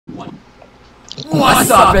What's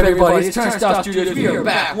up, everybody? It's Turnstile Studios. We are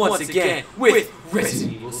back once again with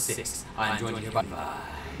Resident Evil 6. I'm joined here by Levi.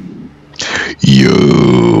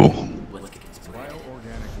 Yo. Let's get this started.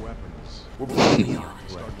 Bioorganic weapons. We're playing Leon.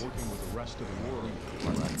 Start working with the rest of the world.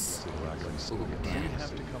 Let's... Oh, We damn.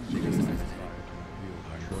 have to come to an agreement.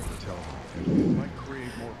 I'm going to tell them. It might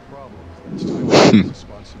create more problems than time.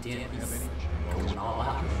 Responsibility. Damn, Have he's any going all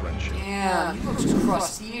out. friendship. Damn, you look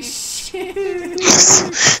crusty as shit.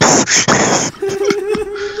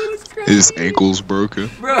 His ankle's broken.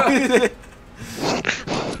 Bro,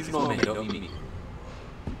 he's moment, don't mean me.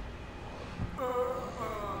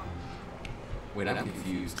 Wait, I'm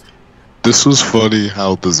confused. This was funny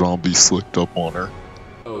how the zombie slicked up on her.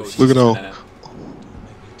 Oh, she's Look at how. gonna-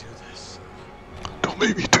 Don't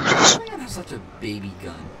make me do this. Why do I have such a baby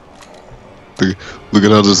gun? Look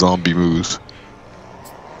at how the zombie moves.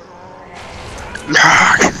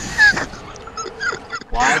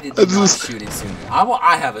 Why did they not shoot it sooner?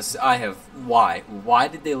 I have. Why? Why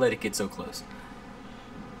did they let it get so close?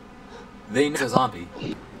 They know it's a zombie.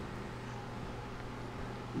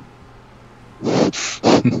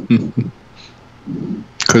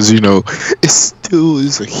 Cause you know, it still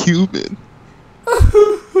is a human. I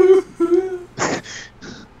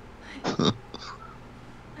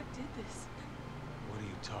did this. What are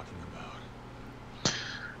you talking about?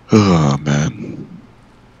 Oh man.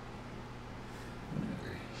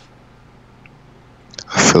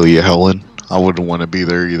 I feel you, Helen. I wouldn't want to be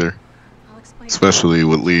there either. I'll explain. Especially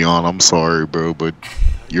with Leon. I'm sorry, bro, but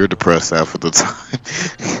you're depressed half of the time.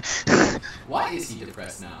 Why is he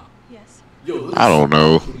depressed now? Yes. Yo, I don't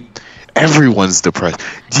know. Everyone's depressed.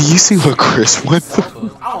 Do you see what Chris went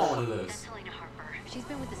through? I want one of those. Helena Harper. She's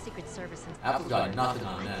been with the Secret Service since. Apple's got nothing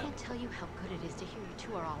on I that. can't tell you how good it is to hear you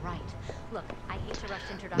two are all right. Look, I hate to rush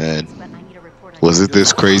Man, introductions, but I need a report. Was it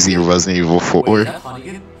this crazy in Resident Evil 4? Wait, is that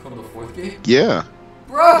Hunnigan from the 4th game? Yeah.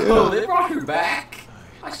 Bro, Yeah. they brought her back.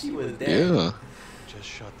 Thought she was dead. Yeah. Just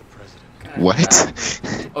shot the president. God.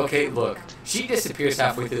 What? Okay, look. She disappears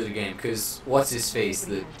halfway through the game because what's his face?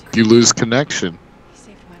 The You lose connection. He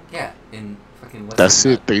saved my life. yeah, and fucking. What's That's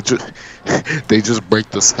his it. They just break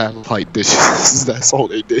the satellite dishes. That's all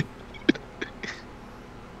they did.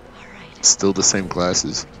 All right. Still the same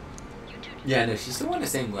glasses. Yeah, no, she's still wearing the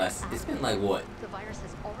same glasses. It's been like what? The virus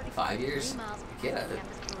has already 5 years? Yeah.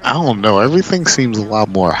 I don't know. Everything seems a lot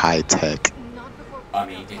more high tech. Not before we I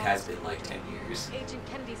mean, know it how has to- been like 10 years. Agent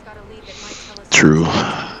Kennedy's got a lead that might tell us. True.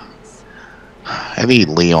 I need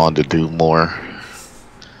Leon to do more.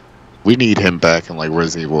 We need him back in like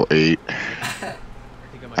Resident Evil 8.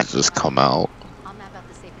 I just come out. I'll map out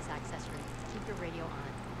the safest access route. Keep your radio on.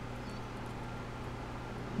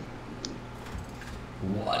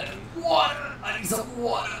 Water. Water! I need some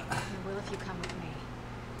water! You will if you come with me.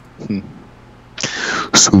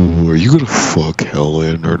 So, are you gonna fuck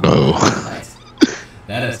Helen or no?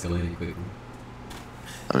 That escalated quickly.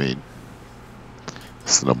 I mean,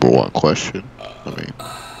 it's the #1 question. I mean,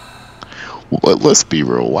 well, let's be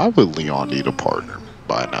real. Why would Leon need a partner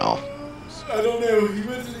by now? I don't know. He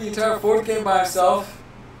went through the entire 4th game by himself.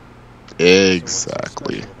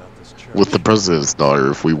 Exactly. With the president's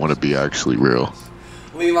daughter, if we want to be actually real.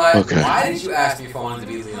 Levi, Okay. why did you ask me if I wanted to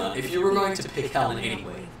be Leon? If you were going to pick Helen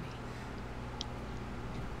anyway.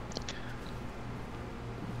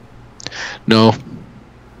 No.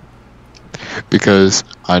 Because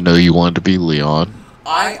I know you wanted to be Leon.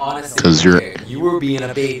 I honestly 'Cause didn't you're- care. You were being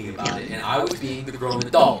a baby about it, and I was being the grown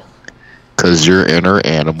adult. Because your inner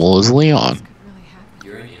animal is Leon. Could really happen.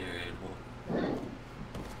 You're an inner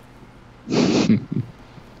animal.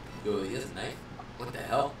 Yo, he has a knife? What the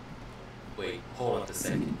hell? Wait, hold up a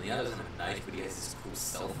second. Leon doesn't have a knife, but he has this cool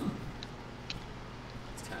cell phone.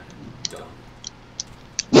 It's kind of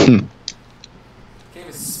dumb. Can't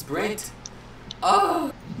even sprint.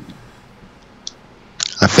 Oh!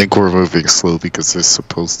 I think we're moving slowly because it's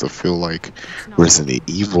supposed to feel like Resident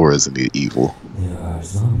Evil. There are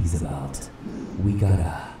zombies about. We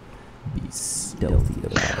gotta be stealthy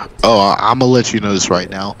about it. Oh, I'm gonna let you know this right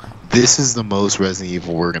now. This is the most Resident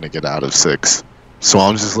Evil we're gonna get out of 6. So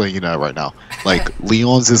I'm just letting you know right now. Like,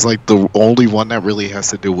 Leon's is like the only one that really has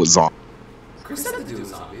to do with zombies. Chris had to do with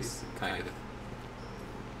zombies, kind of.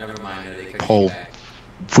 Never mind, they kept Paul. me back.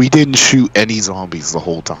 We didn't shoot any zombies the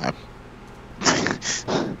whole time.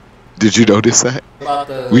 Did you notice that? What about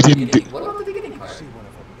the We didn't beginning? What about the beginning part? See one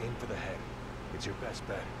of them. Aim for the head. It's your best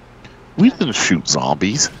bet. We didn't shoot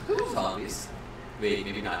zombies. Who was zombies? Wait,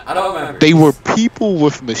 maybe not. I don't remember. They were people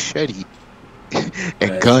with machete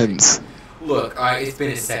and guns. Look, alright, it's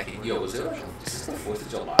been a second. Yo, was there this is the 4th of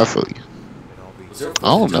July? I feel you. Was there a 4th I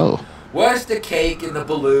don't of July? know. Where's the cake and the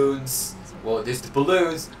balloons? Well, there's the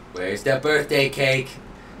balloons, Where's the birthday cake?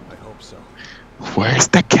 I hope so. Where's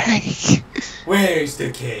the cake? Where's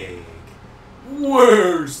the cake?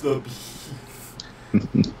 Where's the beef? I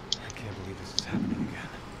can't believe this is happening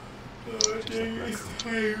again.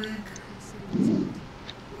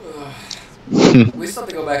 We still have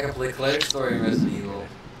to go back and play Claire's story in Resident Evil.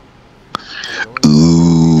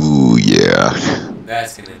 Ooh, yeah.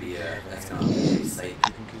 That's gonna be exciting. You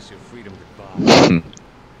can kiss your freedom goodbye.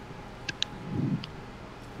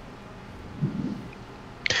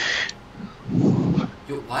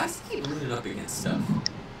 Yo, why is he leaning up against stuff?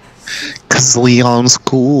 Cause Leon's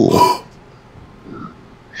cool.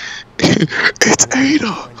 It's Ada.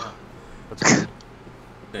 Why not? Let's go.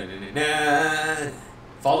 Na-na-na-na.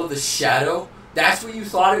 Follow the shadow? That's what you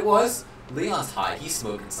thought it was? Leon's high. He's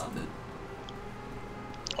smoking something.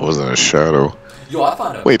 It wasn't a shadow. Yo, I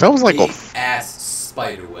found a Wait, that was like a big ass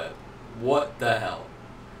spider web. What the hell?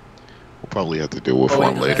 We'll probably have to deal with Oh, wait,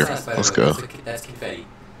 one no, later. that's not a Let's spider go. web. That's confetti.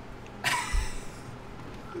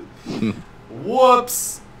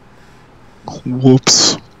 Whoops!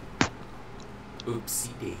 Whoops. Oopsie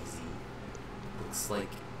daisy. Looks like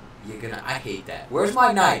you're gonna. I hate that. Where's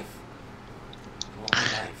my knife? I want my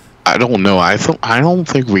knife. I don't know. I don't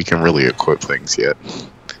think we can really equip things yet.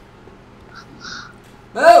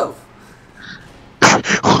 Move!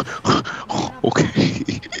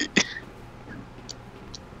 Okay.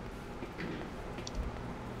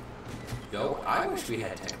 Yo, I wish we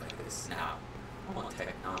had tech like this now. I want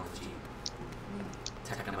technology.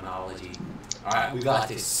 Technology. Alright, we got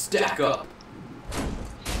to stack up.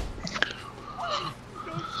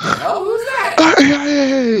 Oh, who's that?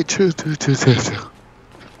 Hey, two.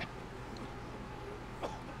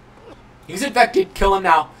 He's infected. Kill him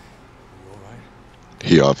now. You alright?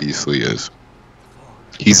 He obviously is.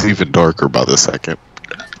 He's even darker by the second.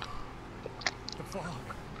 The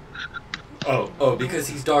fog. Oh, because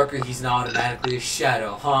he's darker, he's not automatically a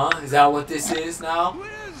shadow, huh? Is that what this is now?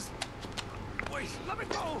 Liz! Wait, let me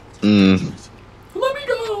go! Let me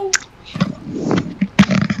go.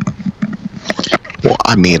 Well,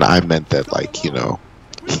 I mean, I meant that, like, you know,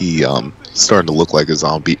 he starting to look like a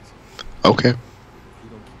zombie. Okay. If you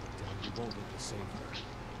don't get down, you won't live to save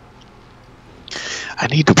her. I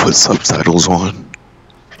need to put subtitles on.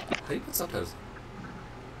 How do you put subtitles?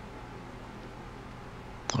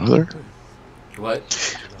 Are there?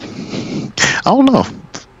 What? I don't know.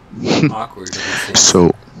 Awkward.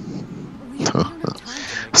 So,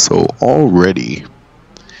 so already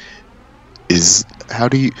is how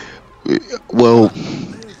do you? Well,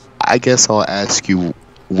 I guess I'll ask you,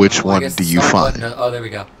 which Well, I one guess do the you start find? button- Oh, there we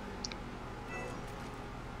go.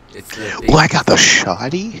 It's the big Well, I got the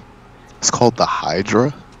shoddy. It's called the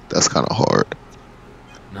Hydra. That's kind of hard.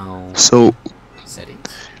 No So, settings.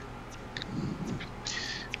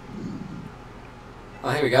 Oh,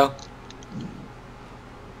 here we go.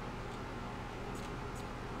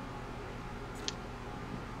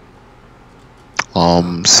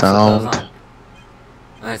 sound.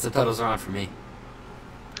 Alright, subtitles are on for me.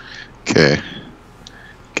 Okay.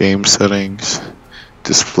 Game settings.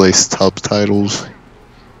 Display subtitles.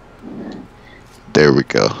 There we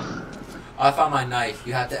go. I found my knife.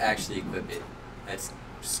 You have to actually equip it. That's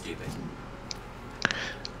stupid.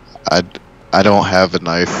 I don't have a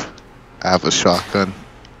knife. I have a shotgun.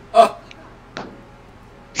 Oh!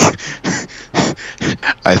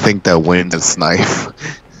 I think that wins its knife.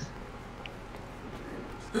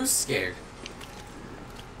 Who's scared?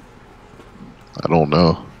 I don't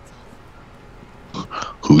know.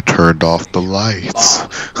 Who turned off the lights?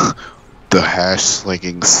 The hash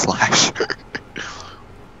slinging slasher.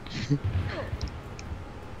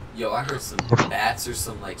 Yo, I heard some bats or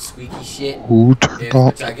some like squeaky shit. Who turned If a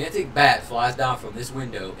off? gigantic bat flies down from this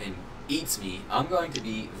window and eats me, I'm going to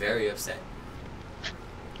be very upset.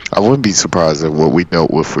 I wouldn't be surprised at what we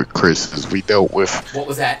dealt with Chris. Is we dealt with. What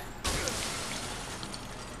was that?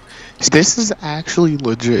 This is actually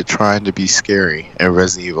legit trying to be scary in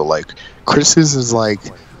Resident Evil. Like, Chris's is like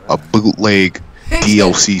a bootleg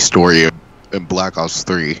DLC story in Black Ops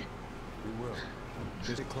 3. We will.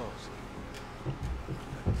 Just stay close.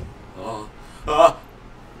 Oh. Ah.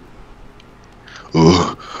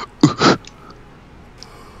 Ugh.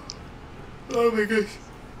 Oh my gosh.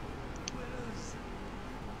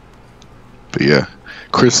 But yeah,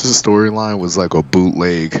 Chris's storyline was like a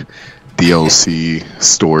bootleg DLC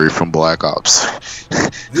story from Black Ops.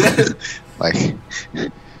 Like,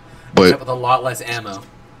 Except but with a lot less ammo.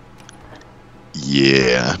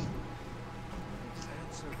 yeah,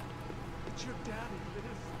 It's your daddy, Liz.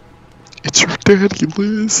 it's your daddy,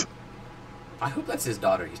 Liz. I hope that's his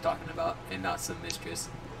daughter he's talking about and not some mistress.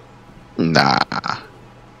 Nah,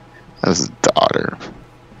 that's his daughter.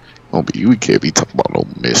 Homie, you can't be talking about no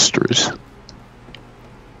mistress.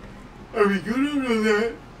 Are we gonna know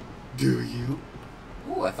that? Do you?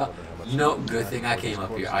 Ooh, I found. You know, good thing I came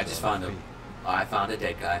up here. I just found him. I found a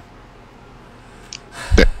dead guy.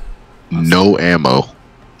 No ammo.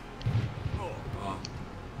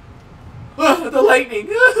 Oh, the lightning!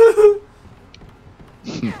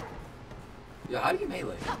 Yo, how do you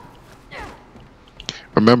melee?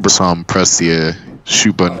 Remember, some press the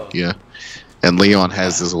shoot button, yeah. And Leon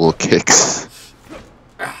has his little kicks.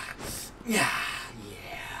 Yeah.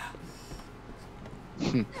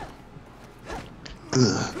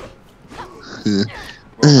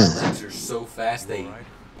 Bro, my legs are so fast they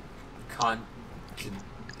can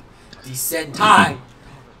descend time.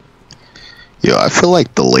 Yo, I feel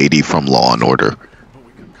like the lady from Law and Order. But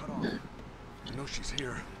we got cut off. I know she's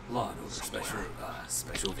here. Law and Order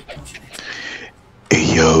special victim unit.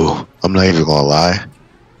 Hey, yo, I'm not even gonna lie.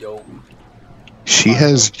 Yo, She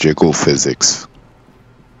has jiggle physics.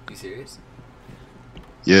 you serious?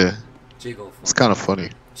 Yeah, Jiggle for it's me. kind of funny.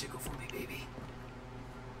 Jiggle for me, baby.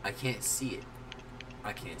 I can't see it.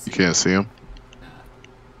 I can't see You can't see him? it.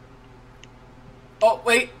 Nah. Oh,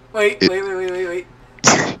 wait.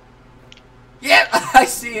 Yeah, I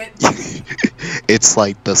see it. It's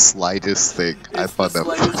like the slightest thing. I It's find the that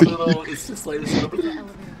slightest funny. little. It's the slightest little. The elevator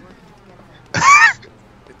working together.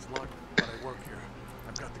 It's locked, but I work here.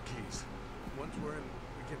 I've got the keys. Once we're in,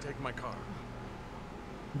 we can take my car.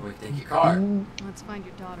 Wait, take your car. Let's find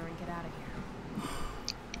your daughter and get out of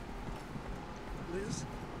here. Liz?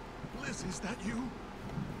 Liz, is that you?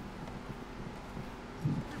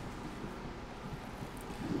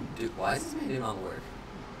 Dude, why is this man doing all the work?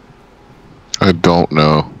 I don't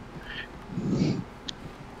know.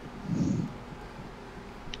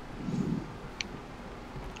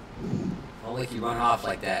 Don't like you run off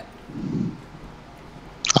like that.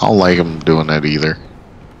 I don't like him doing that either.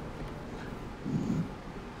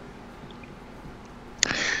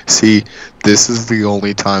 See, this is the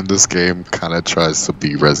only time this game kind of tries to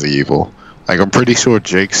be Resident Evil. Like, I'm pretty sure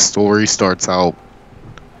Jake's story starts out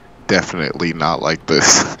definitely not like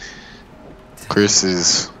this.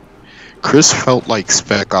 Chris felt like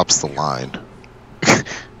Spec Ops The Line.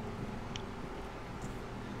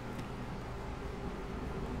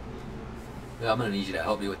 I'm gonna need you to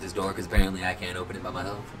help me with this door because apparently I can't open it by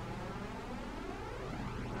myself.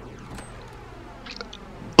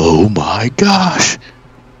 Oh my gosh.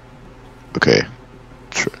 Okay.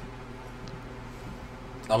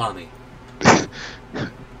 Allow me.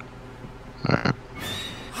 Alright.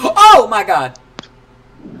 Oh my god!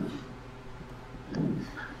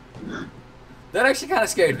 That actually kind of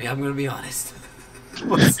scared me, I'm gonna be honest.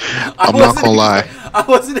 I'm not gonna lie. I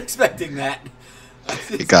wasn't expecting that.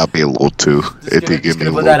 It got me a little too. It did give me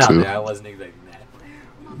a put that little out too. there. I wasn't expecting that.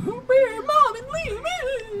 Where Mom and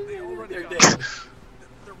Lee? They're dead.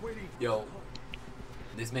 They're waiting. Yo,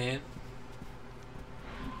 this man.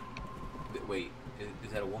 Wait,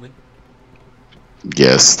 is that a woman?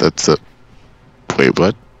 Yes, that's a. Wait,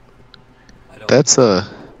 what? I don't. That's a.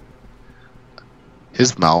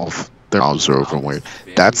 His mouth. Their mouths are open weird.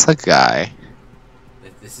 That's a guy.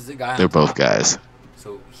 This is a guy. They're both guys.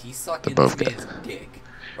 So he's sucking They're both this man's dick.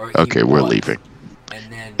 Or he Okay, we're was. leaving.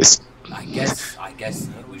 And then It's. I guess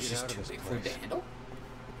it was just too big for him to handle.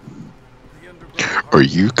 The underground Are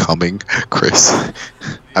you coming, Chris?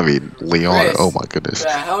 I mean, Leon. Chris, Oh my goodness.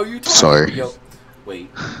 How are you talking? Sorry. Yo, wait.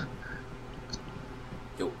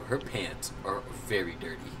 Yo, her pants are very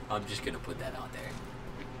dirty. I'm just gonna put that out there.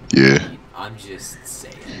 Yeah. I'm just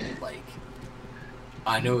saying, like,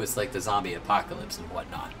 I know it's like the zombie apocalypse and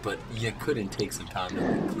whatnot, but you couldn't take some time to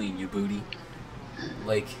like, clean your booty.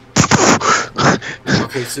 Like,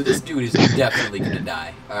 okay, so this dude is definitely gonna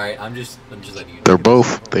die. All right, I'm just letting you know.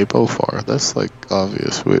 They both are. That's like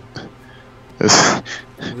obvious, but that's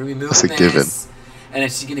We're gonna be moving that's a this, given. and then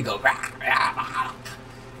she's gonna go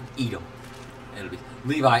eat him. And it'll be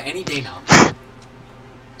Levi any day now.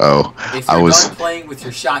 Oh, If I you're was. done playing with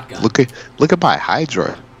your shotgun, Look at my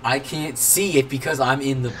Hydra. I can't see it because I'm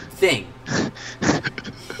in the thing.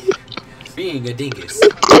 Being a dingus.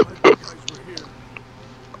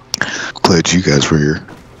 Glad you guys were here.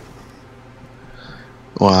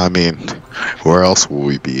 Well, I mean, where else will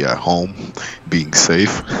we be? At home, being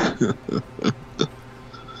safe.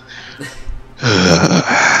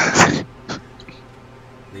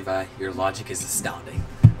 Levi, your logic is astounding.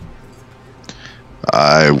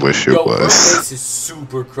 I wish it Yo, her was. face is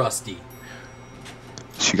super crusty.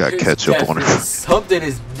 She got There's ketchup on definitely- her. Something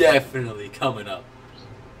is definitely coming up.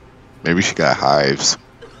 Maybe she got hives.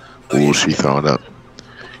 Oh, yeah, Ooh, she throwing up.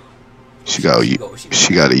 She got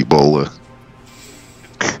Ebola.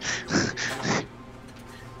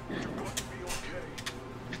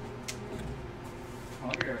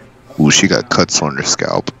 Ooh, she got cuts on her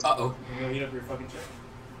scalp. Uh-oh. You gonna heat up your fucking chip?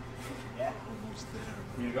 Yeah.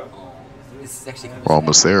 You gonna go? Oh, this is actually kind of We're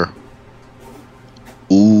almost there.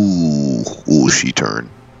 Ooh, she turned.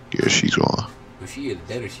 Yeah, she's gone. Was she either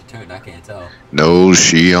dead or she turned? I can't tell. No,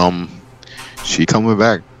 she coming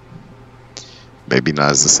back. Maybe not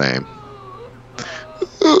as the same.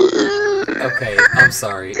 Okay, I'm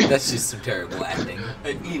sorry. That's just some terrible acting.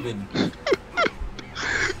 Even.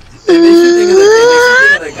 It makes you think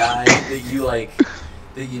of the guy that you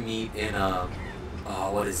that you meet in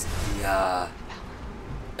what is the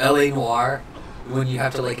L.A. Noir, when you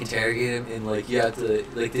have to interrogate him and you have to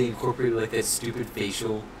they incorporate that stupid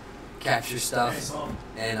facial capture stuff,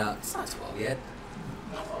 and it's not 12 yet.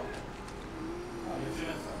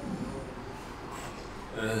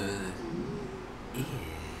 Yeah.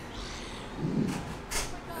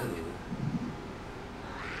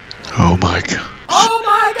 Oh my god. Oh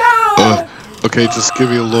my god! Okay, just give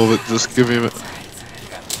me a little bit. Just give me a minute.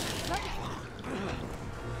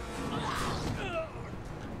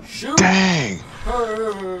 Shoot Dang.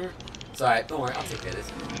 her! It's alright, don't worry, I'll take care of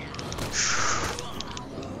this.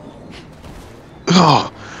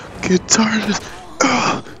 Oh, get tired of this.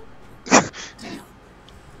 Oh.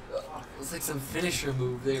 It's like some finisher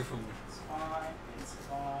move there from.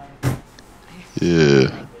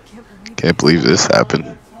 Yeah. Can't believe this happened.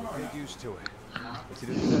 Get used to it. It's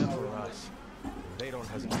either them or us. They don't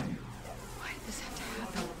hesitate. Why did this have to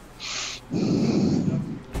happen?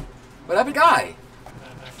 What happened, guy?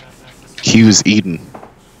 He was eaten,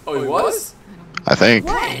 Oh, he was? I think.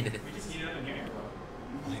 When?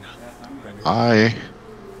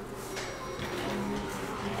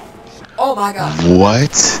 Oh my god.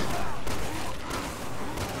 What?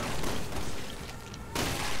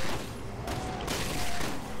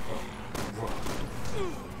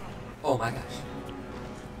 Oh my gosh.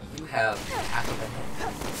 You have half of a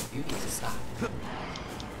head. You need to stop.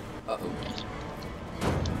 Uh-oh.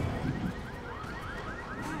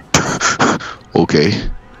 Okay.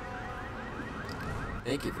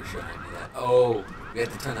 Thank you for showing me that. Oh, we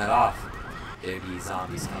have to turn that off. There be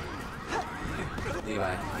zombies coming.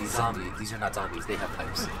 Levi, these are not zombies, they have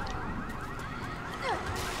pipes.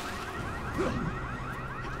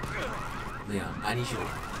 Leon, I need you to...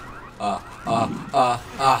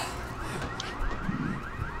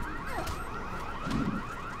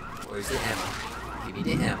 Where's the ammo? Give me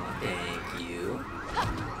the ammo, thank you.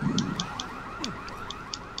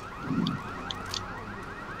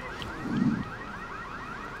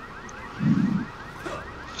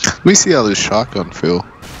 Let me see how this shotgun feel.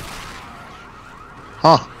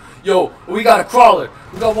 Huh. Yo, we got a crawler.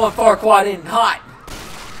 We got one far quad in hot.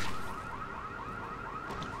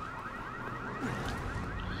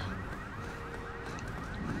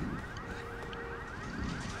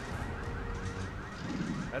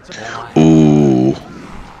 That's a Ooh.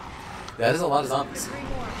 That is a lot of zombies.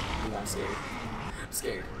 Ooh, I'm scared. I'm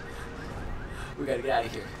scared. We gotta get out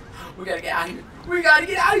of here. We gotta get out of here. We gotta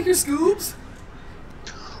get out of here, Scoops.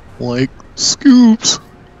 Like scoops.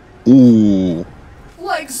 Ooh.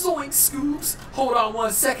 Like zoink, Scoops. Hold on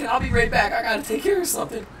 1 second. I'll be right back. I gotta take care of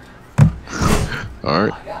something.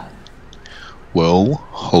 Alright. Oh my god. Well,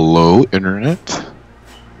 hello, Internet.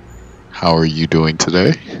 How are you doing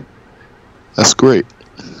today? That's great.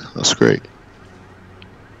 That's great.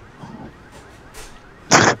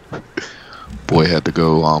 Boy had to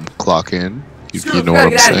go clock in. You Scoops, know we what gotta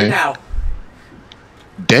I'm get out of here saying? now.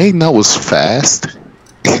 Dang, that was fast.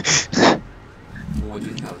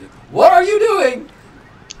 What are you doing?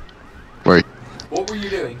 Right. What were you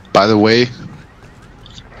doing? By the way,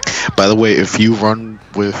 if you run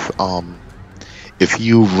with if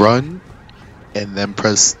you run and then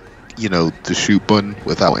press, the shoot button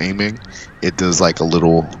without aiming, it does like a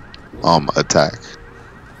little attack.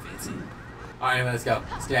 Fancy. Alright, let's go.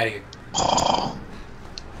 Let's get out of here. Oh,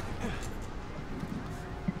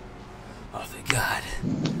 Oh, thank God.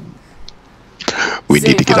 we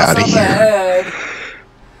need to get out of here. Ahead.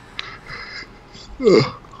 Yeah.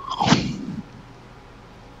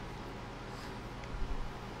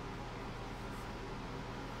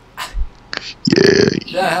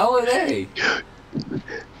 The hell are they?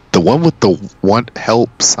 The one with the want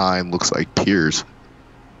help sign looks like Piers.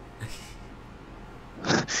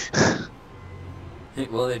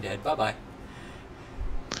 Well, they're dead. Bye-bye.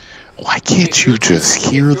 Why can't you just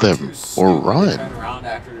hear them or run? Turn around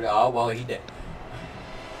after, oh, well, he dead.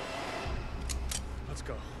 Let's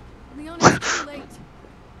go. Leon, it's too late.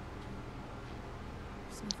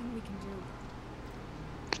 There's nothing we can do.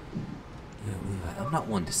 Levi, I'm not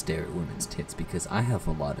one to stare at women's tits because I have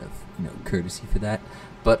a lot of, courtesy for that.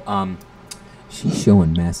 But, she's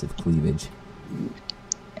showing massive cleavage.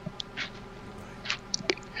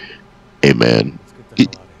 Hey man, Let's get the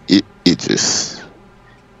it hell out of here.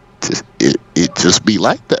 it it just be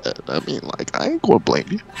like that. I mean, like I ain't gonna blame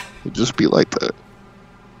you. It just be like that.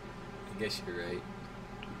 I guess you're right.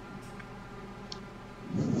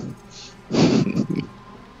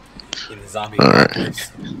 In the zombie All right.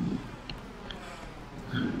 apocalypse.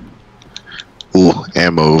 Ooh,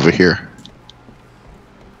 ammo over here.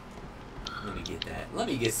 Let me get that. Let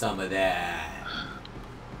me get some of that.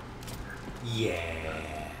 Yeah.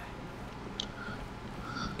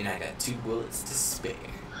 And I got 2 bullets to spare.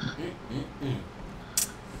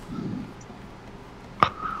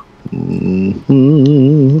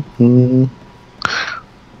 Mm-hmm.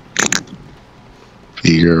 You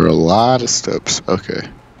hear a lot of steps. Okay.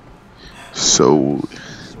 So,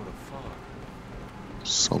 Sort of fog.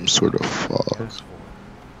 some sort of fog. Gas form.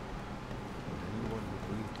 And anyone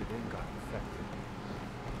who breathed it in got infected.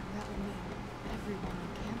 That would mean everyone on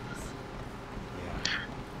campus. Yeah.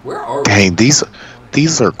 Where are we? Dang,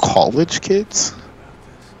 these are college kids? About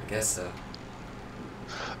this. I guess so.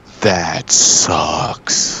 That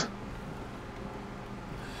sucks.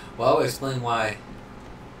 Well, I'll explain why.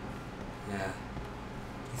 Yeah.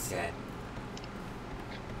 He's sad.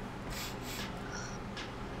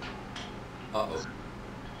 Uh-oh.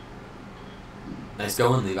 Nice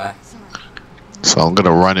going, Levi. Sorry. So I'm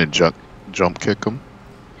gonna run and jump kick him.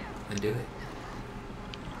 And do it.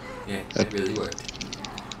 Yeah, it really worked.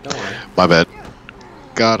 Don't worry. My bad.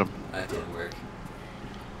 Got him. That didn't work.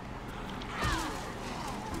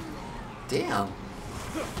 Damn.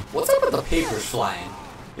 What's up with the papers flying?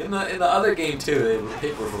 In the other game too, the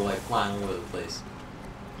papers were like flying all over the place.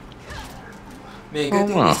 Man, good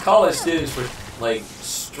thing these college students were like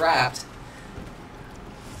strapped.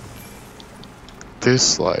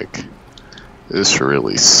 This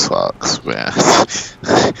really sucks, man.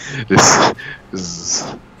 this is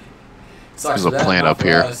Sucks There's for a them, plant not up for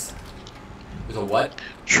here. us. There's a what?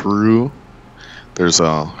 true. There's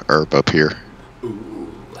a herb up here. Ooh.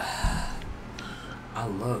 I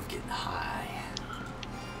love getting high.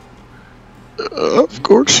 Of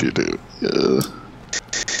course you do. Yeah.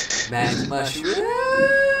 Magic mushrooms!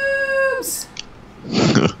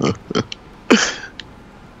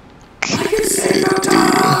 I can save no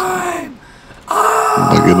time! Oh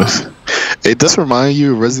my goodness. It does remind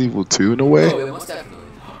you of Resident Evil 2 in a way. Oh, yeah, most definitely.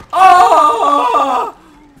 Oh!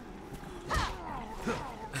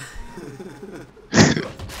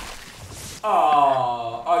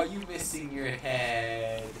 Oh, are you missing your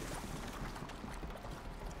head?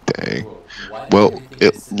 Dang. Whoa, why did Well, everything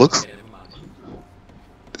it miss- looks- okay, never mind.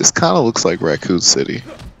 This kind of looks like Raccoon City.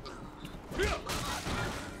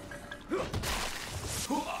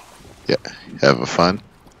 Yeah, having fun.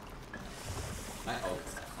 I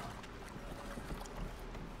always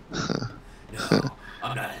have fun. No,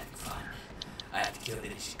 I'm not having fun. I have to kill the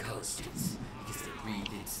Nation college students because they breathe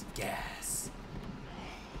in some gas.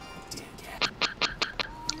 Damn gas.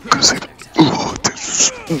 Ooh,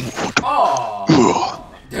 this, Oh! ooh,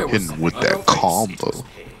 There was hitting something with on your that face. combo.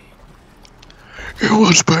 It was pain. It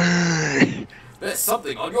was pain. There's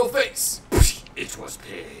something on your face. It was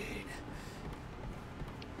pain.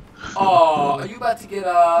 Oh, are you about to get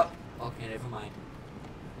up? Okay, never mind.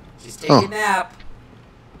 She's taking Oh. a nap.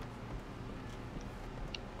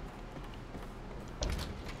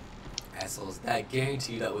 Assholes, I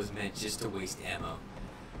guarantee you that was meant just to waste ammo.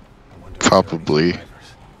 I wonder if Probably. there are any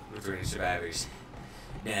survivors. If there are any survivors.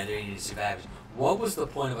 Nah, there ain't any survivors. What was the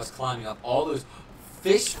point of us climbing up all those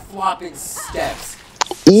fish flopping steps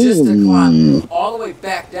just to climb all the way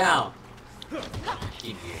back down? Give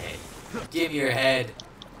me your head. Give me your head.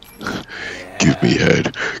 Yeah. Give me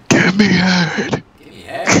head. Give me head. Give me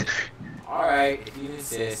head. Alright, if you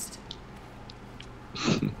insist.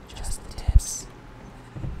 Just the tips.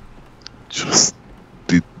 Just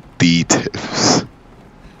the tips.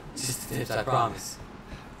 Just the tips, I promise.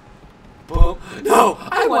 Boom. No!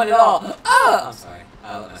 I want it all! Ah! I'm sorry.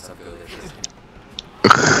 I'll let myself go there for a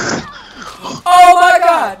second. Oh my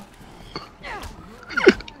god!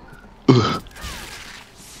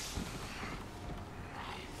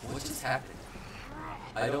 What just happened?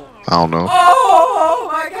 I don't... I don't know. Oh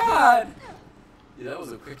my god! Yeah, that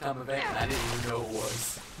was a quick time event and I didn't even know it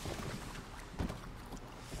was.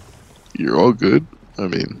 You're all good. I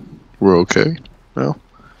mean, we're okay now.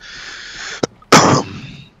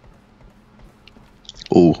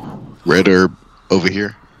 Oh, red herb over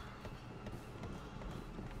here.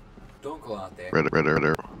 Don't go out there. Red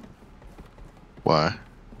herb. Why?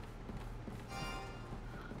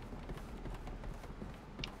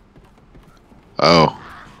 Oh.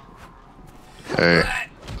 Hey.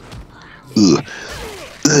 Ugh.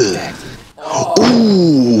 Ugh. Oh,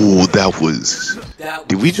 Ooh, that was. that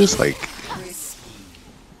Did we was- just like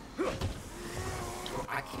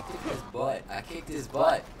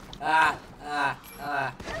Ah! Ah!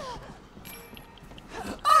 Ah!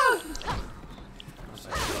 I'm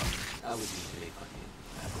sorry. I was being make fun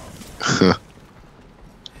of you.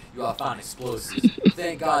 You all found explosives.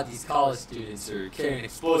 Thank God these college students are carrying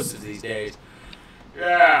explosives these days.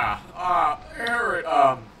 Yeah. Here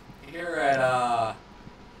at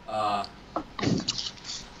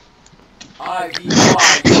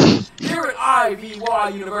IVY. Here at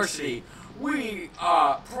IVY University, we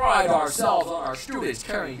pride ourselves on our students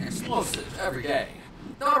carrying explosives every day.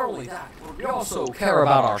 Not only that, but we also care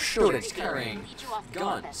about our students carrying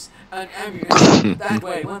guns and ammunition. That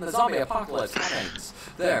way, when the zombie apocalypse happens,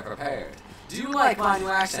 they're prepared. Do you like my new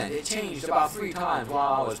accent? It changed about 3 times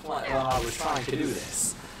while I was trying to do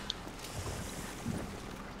this.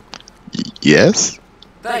 Yes?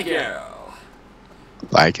 Thank you.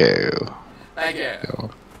 Like you. Thank you.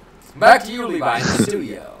 Back to you, Levi, in the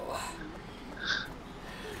studio.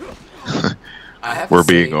 I have to We're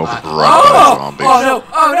say being my- overrun by zombies. Oh no!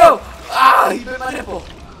 Oh no! Ah! He bit my nipple.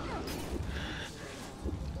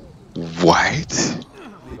 What?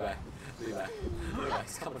 Levi,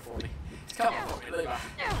 he's coming for me. He's coming for me, Levi.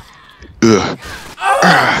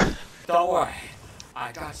 Ugh. Don't worry,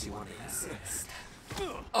 I got you on the assist.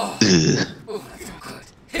 Oh, Ugh. ooh, that felt good.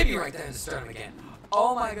 Hit me right there in the sternum again.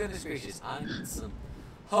 Oh my goodness gracious, I need some.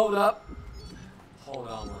 Hold up. Hold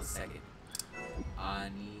on 1 second. I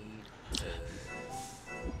need to.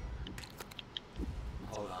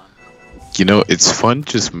 Hold on. You know, it's fun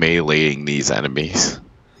just meleeing these enemies.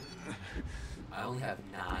 I only have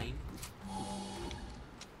 9.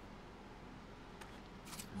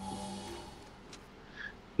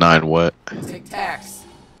 Nine what? Tic Tacs.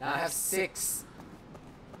 Now I have 6.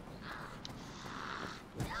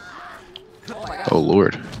 Oh my god. Oh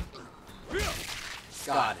lord.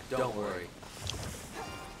 God, don't worry.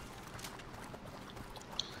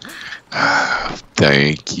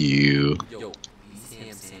 Thank you. Yo, these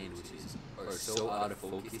ham sandwiches are so out of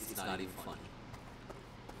focus, it's not even funny.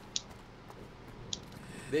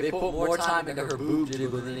 They put more time into her boob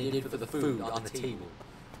jiggle than they did for the food on the table.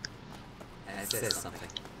 And it says something.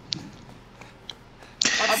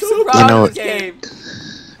 I'm so proud know- of this game!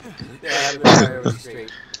 Yeah, I'm gonna try everything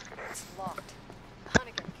straight. It's locked.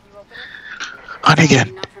 Hunnigan, can you open it?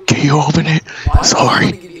 Hunnigan, can you open it? Why Sorry,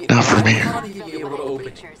 would Hunnigan be- not from why would here. Hunnigan be able to open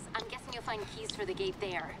it? I'm guessing you'll find keys for the gate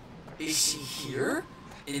there. Is she here?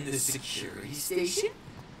 In the security station?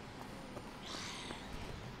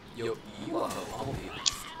 Yo, you are homophile.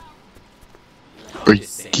 Are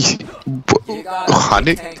Just saying. You got a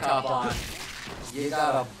big Hunnigan? tank top on. You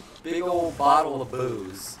got a big old bottle of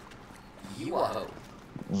booze. You a hoe.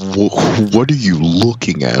 What are you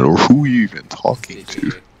looking at, or who are you even talking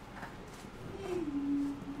to? I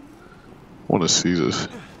want to see this.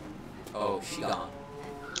 Oh, she gone.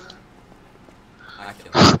 I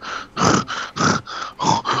killed her.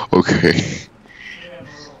 Okay.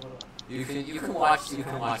 You can watch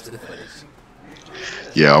the footage.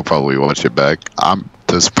 Yeah, I'll probably watch it back.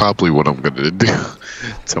 That's probably what I'm gonna do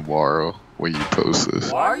tomorrow when you post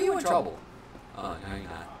this. Why are you in trouble? Oh, no, you're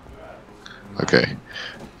not. Okay.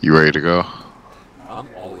 You ready to go? I'm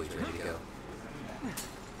always ready to go.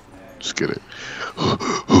 Just get it.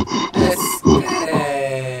 Let's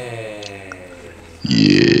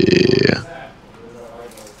Yeah.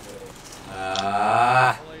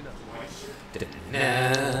 Ah.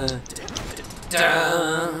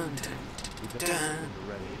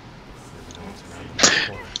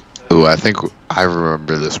 Ooh, I think I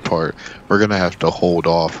remember this part. We're gonna have to hold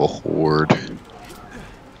off a horde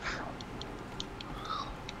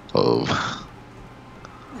of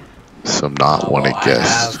some not wanted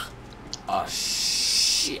guests. I have a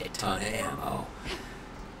shit ton of ammo.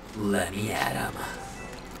 Let me at 'em.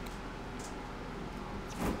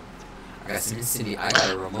 I got some I got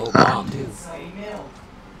a remote bomb too.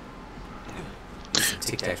 Some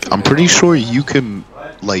Tic Tacs I'm pretty sure you can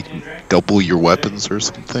like double your weapons or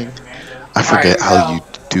something. I forget how you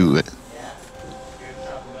do it.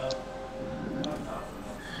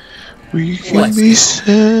 We can Let's be go.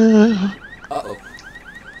 sad. Uh-oh.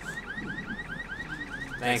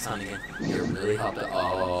 Thanks, Hunnigan. You really helped it.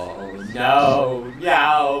 Oh, no.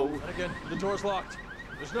 No. Again, the door's locked.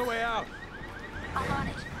 There's no way out. I'm on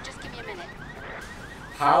it. Just give me a minute.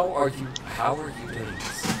 How are you doing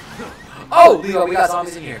this? Oh, Levi, we got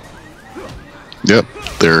zombies in here. Yep,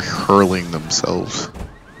 they're hurling themselves.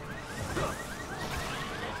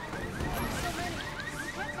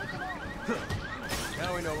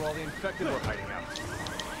 Now we know where all the infected were hiding out.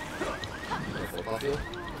 Football field?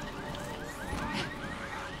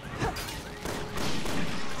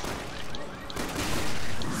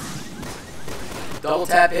 Double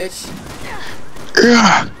tap hitch.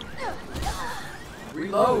 Yeah.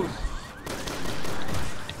 reload.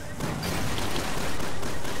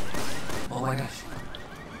 Oh my gosh.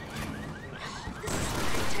 This is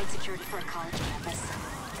pretty tight security for a college campus.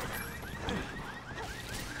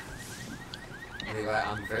 Levi,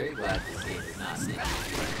 I'm very glad this game is not sneaky.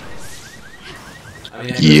 I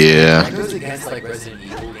mean, that goes against like Resident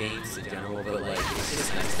Evil games in general, but like it's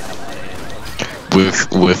just nice to have a lot of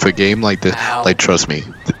ammo. With a game like this, Ow. like trust me,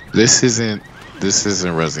 this isn't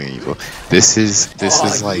Resident Evil. This is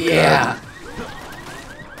like yeah.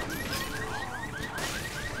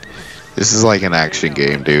 this is like an action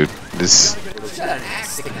game, dude. This Who's got an axe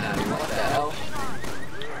sticking out of it? What the hell?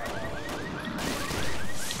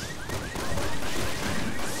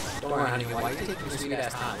 Don't worry, honey. Why are you taking your sweet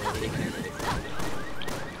ass time? We're taking everything.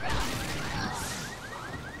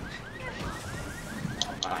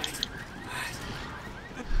 Alright.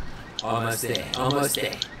 Almost there. Almost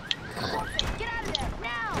there. Come on. Get out of there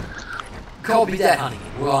now! Copy that, honey.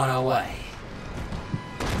 We're on our way.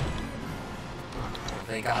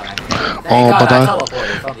 Thank God. Thank God but I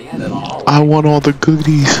teleported from the end of the hallway. I want all the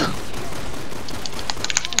goodies.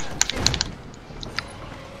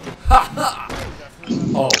 Ha ha!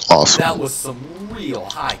 Oh, Awesome. that was some real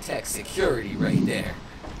high-tech security right there.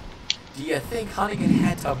 Do you think Hunnigan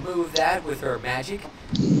had to move that with her magic?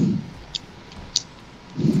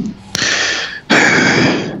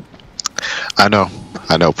 I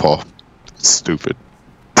know, Paul. It's stupid.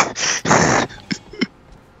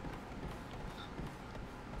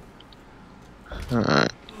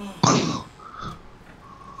 Alright.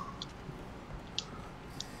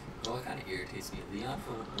 Well, it kind of irritates me. Leon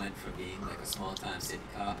went from being like a small-time city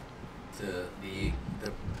cop to being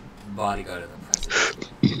the bodyguard of the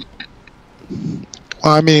president.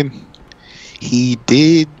 Well, I mean, he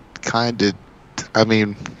did kind of. I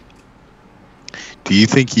mean, do you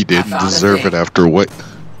think he didn't deserve it after what?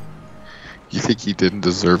 You think he didn't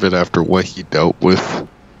deserve it after what he dealt with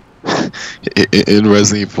in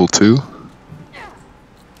Resident Evil 2? Good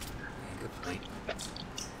point.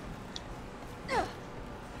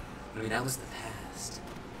 I mean, that was the past.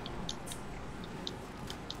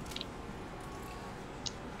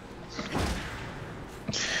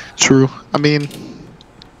 True. I mean,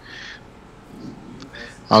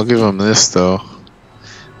 I'll give him this though.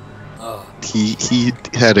 Oh. He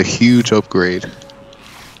had a huge upgrade.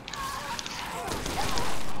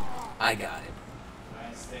 I got it.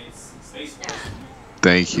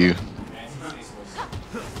 Thank you.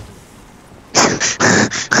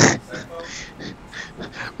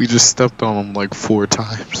 We just stepped on him like 4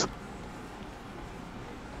 times.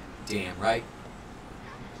 Damn right.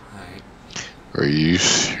 Alright. Are you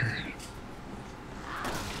sure?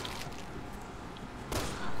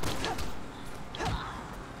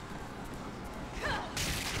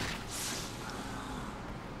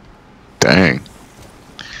 Dang.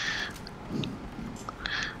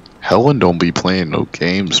 Helen don't be playing no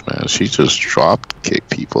games, man. She just drop kick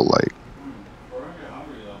people like.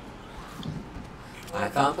 I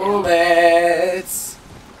found bullets.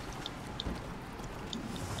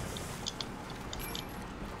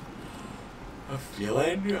 I'm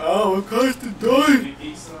feeling. Oh, I'm close to dying.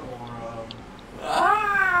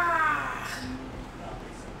 Ah!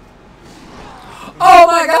 Oh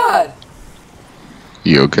my God!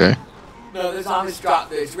 You okay? No, the zombies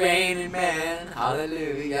dropped. It's raining, man.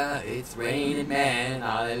 Hallelujah. It's raining, man.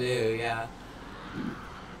 Hallelujah.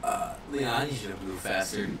 Leon, I need you to move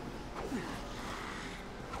faster.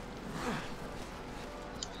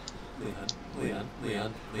 Leon.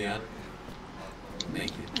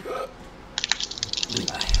 Thank you.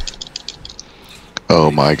 Levi. Oh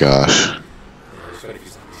my gosh. Yeah, there's quite a few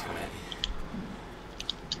zombies coming at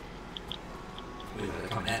me. Levi, they're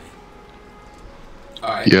coming at me.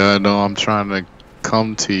 Alright. Yeah, no, I'm trying to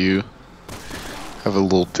come to you. Have a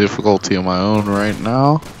little difficulty on my own right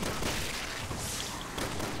now.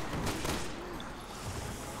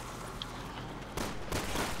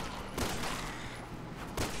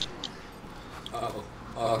 Uh-oh.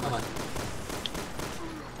 Oh, come on.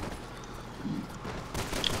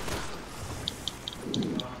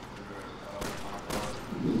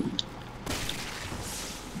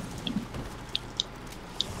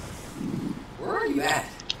 Where are you at?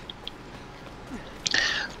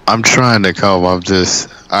 I'm trying to come.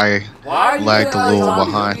 I Why are you lagged a getting little all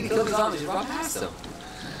these zombies? behind. You need to kill the zombies. Run past them.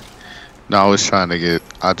 No, I was trying to get.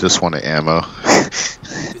 I just wanted ammo.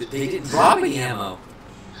 They didn't drop any ammo.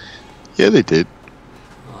 Yeah, they did.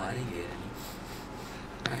 Oh, I didn't get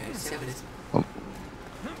any. Alright, 7 minutes.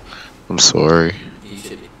 I'm sorry. You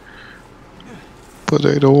should be. But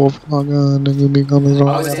they don't want my gun. They're gonna be coming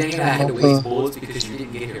I was saying I had to waste bullets because you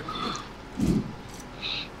didn't get here.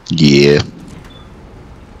 Yeah.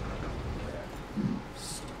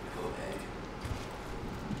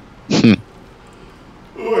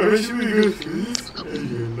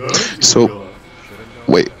 So,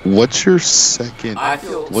 wait, what's your second? I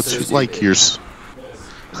feel What's so your, like stupid.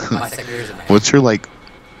 your? My secondary is a knife. What's your like?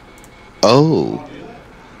 Oh,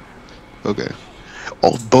 okay.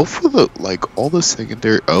 All both of the like all the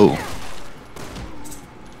secondary. Oh,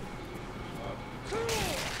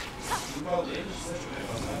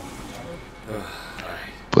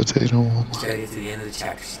 potato. Just gotta get to the end of the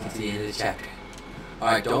chapter. Just get to the end of the chapter.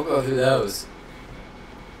 Alright, don't go through those.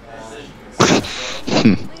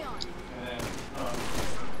 Leon.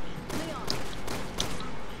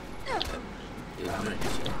 Dude, I'm gonna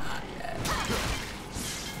get you. Not yet.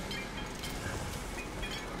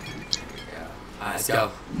 Alright, let's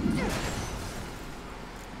go.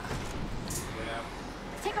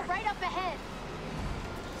 Take a right up ahead.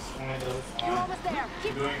 You're almost there.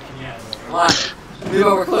 Keep going. Come on. Levi,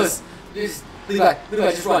 we're close. Just, Levi,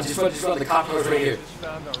 just run. Just run. The cop car's right here.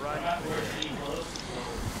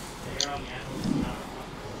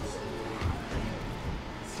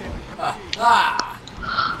 Ah!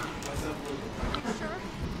 Sure.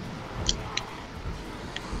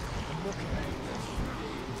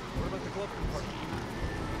 What about the glove compartment?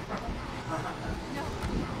 No,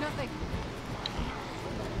 nothing.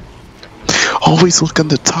 Always look on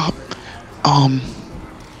the top. I'm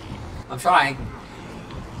trying.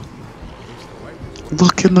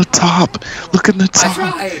 Look in the top. Look in the top.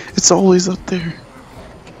 tried. It's always up there.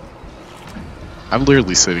 I'm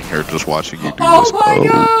literally sitting here just watching you do Oh this. my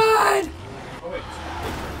god!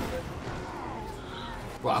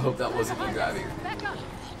 Well, I hope that wasn't you driving. Back up.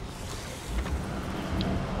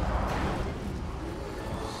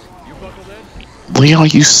 You buckled in? Leon,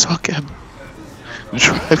 you suck at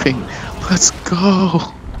driving. Let's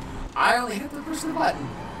go. I only hit the push of the button.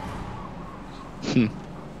 Hmm.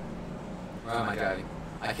 Where am I driving?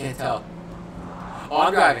 I can't tell. Oh,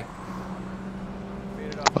 I'm driving.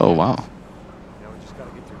 Made it up. Oh wow. Now we just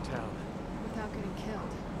gotta get through town. Without getting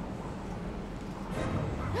killed.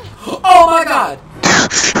 Oh my god!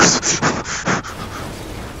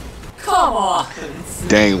 Come on!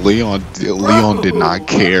 Dang, Leon did not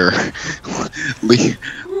care.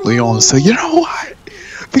 Leon said, you know what?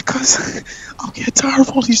 Because I'll get tired of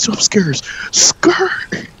all these jump scares.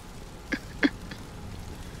 Skirt.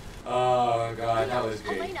 Oh god, that was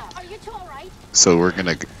great. Helena, are you two alright? So we're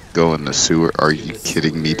gonna go in the sewer. Are you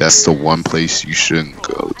kidding me? That's the one place you shouldn't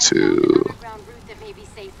go to. Underground route that may be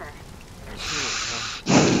safer.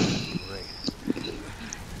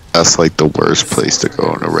 That's like the worst place to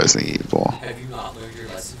go in a Resident Evil. Have you not learned your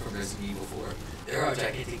lesson from Resident Evil 4? There are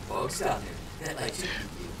gigantic bugs down there that like shoot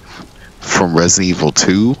you. From Resident Evil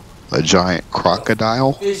 2, a giant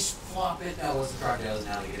crocodile. Fish flop it. That was the crocodile, was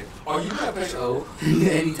an alligator. Are you gonna push O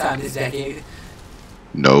anytime this decade?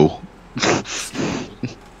 No.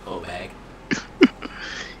 O bag.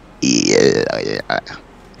 Yeah.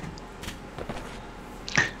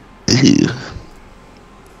 Ew.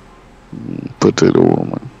 Potato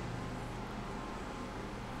woman.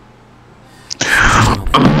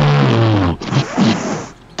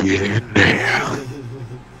 Get in there.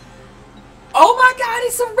 Oh my god,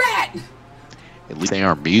 it's a rat! At least they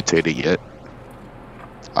aren't mutated yet.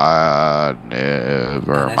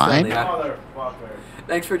 Never Nice mind. one, Levi.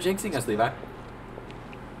 Thanks for jinxing us, Levi.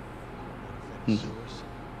 Let's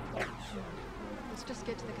just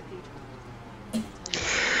get to the cathedral.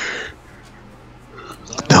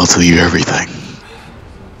 They'll tell you everything.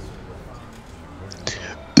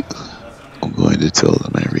 I'm going to tell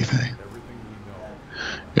them everything.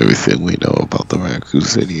 Everything we know about the Raccoon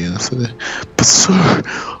City incident. But sir,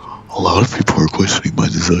 a lot of people are questioning my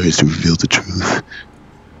desires to reveal the truth.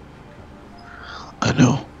 I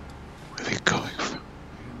know where they're coming from.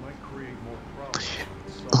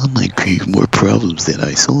 I might create more problems than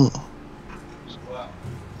I saw.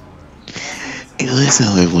 And that's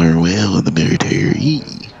how I've learned well in the military.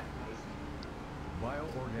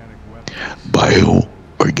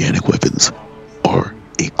 Bioorganic weapons are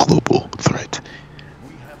a global threat.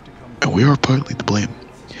 And we are partly to blame.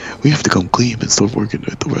 We have to come clean and start working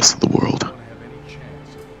with the rest of the world.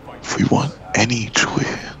 If we want any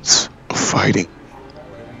chance of fighting.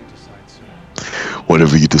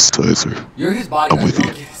 Whatever you decide, sir. You're his bodyguard. I'm with You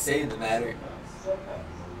you. don't get to say in the matter.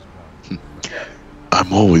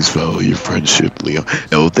 I'm always value your friendship, Leo.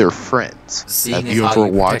 No, they're friends. Seeing Have as you how ever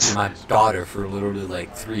you watched? protected my daughter for literally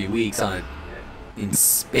like 3 weeks in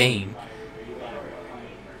Spain.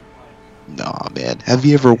 Nah, man. Have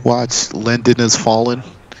you ever watched London Has Fallen?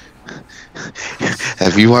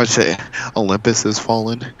 Have you watched Olympus Has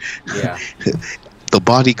Fallen? Yeah. The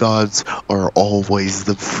bodyguards are always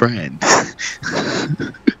the friend.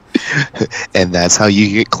 And that's how you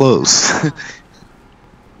get close.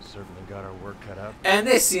 And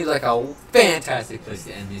this seems like a fantastic place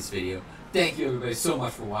to end this video. Thank you everybody so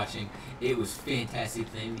much for watching. It was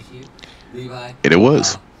fantastic playing with you, Levi. It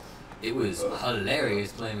was. It was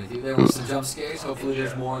hilarious playing with you. There were some jump scares. Hopefully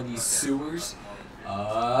there's more in these sewers.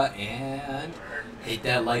 And hit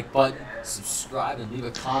that like button, subscribe, and leave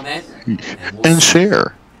a comment. And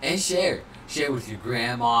share. And share. Share with your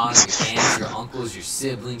grandma, your aunts, your uncles, your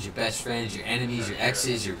siblings, your best friends, your enemies, your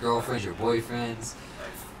exes, your girlfriends, your boyfriends.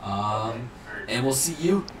 And we'll see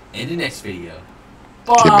you in the next video.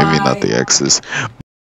 Bye. Okay, maybe not the X's.